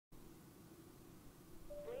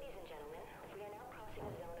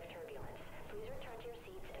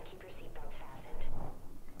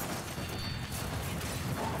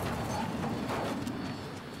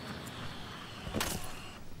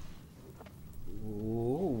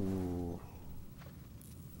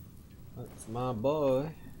my boy.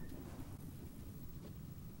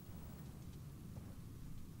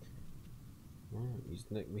 Right, he's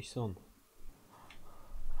nicked me son.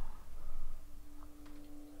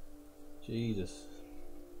 Jesus.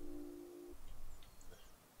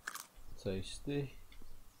 Tasty.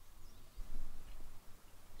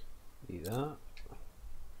 Eat that.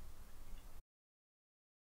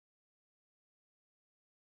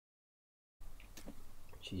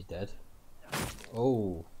 She's dead.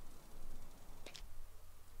 Oh.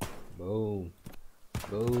 Boom.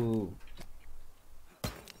 Boom.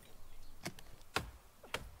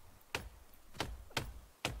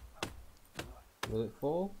 Will it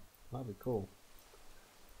fall? That'd be cool.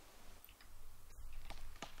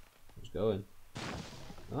 It's going.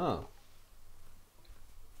 Oh.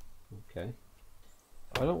 Okay.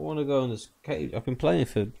 I don't want to go in this cave. I've been playing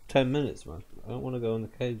for 10 minutes, man. I don't want to go in the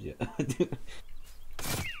caves yet.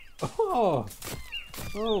 Oh!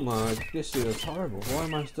 Oh my, this is horrible. Why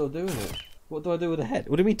am I still doing it? What do I do with the head?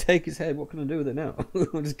 What do you mean take his head? What can I do with it now?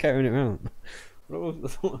 I'm just carrying it around.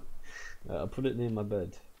 I'll put it near my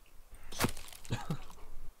bed.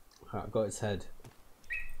 I got its head.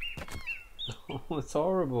 Oh, it's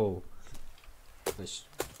horrible.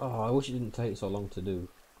 Oh, I wish it didn't take so long to do.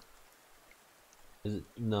 Is it?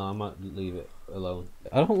 No, I might leave it alone.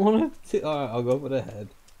 I don't want to. Alright, I'll go for the head.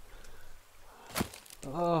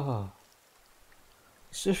 Oh,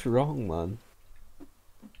 it's just wrong, man.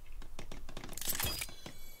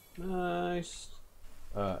 Nice.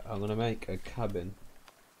 Alright, I'm gonna make a cabin.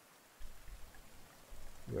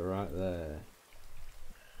 You're right there.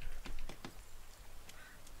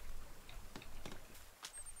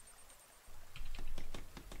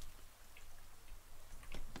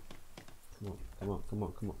 Come on, come on, come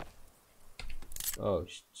on, come on. Oh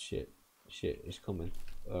shit, shit, it's coming.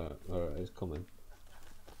 Alright, it's coming.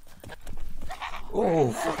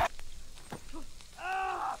 Oh fuck.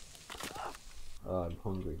 Oh, I'm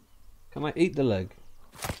hungry. Can I eat the leg?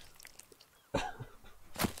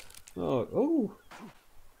 Oh,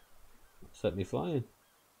 set me flying.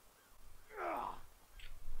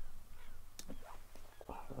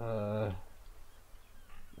 I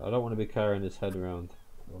don't want to be carrying this head around.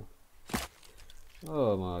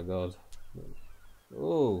 Oh my god.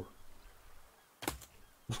 Oh.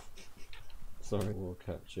 Sorry, we'll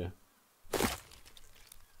catch you.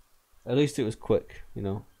 At least it was quick, you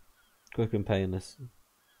know. Quick and painless.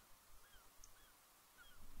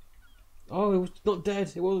 Oh, it was not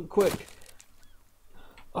dead. It wasn't quick.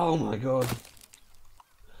 Oh my god.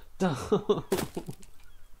 No.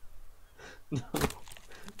 No.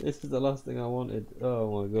 This is the last thing I wanted.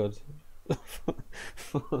 Oh my god.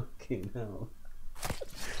 Fucking hell.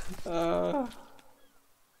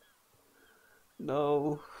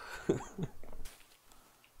 No.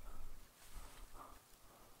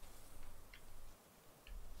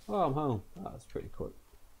 Oh, I'm home. That's pretty quick.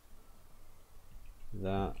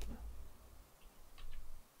 That.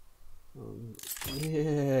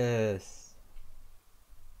 Yes.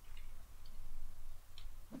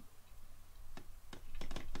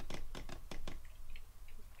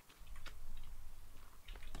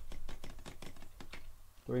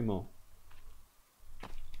 Three more.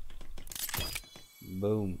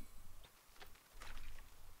 Boom.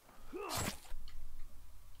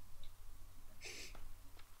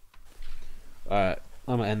 Alright,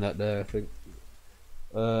 I'm gonna end that there, I think.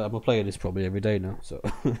 I'm gonna play this probably every day now, so.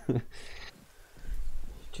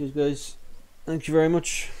 Cheers, guys. Thank you very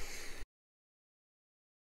much.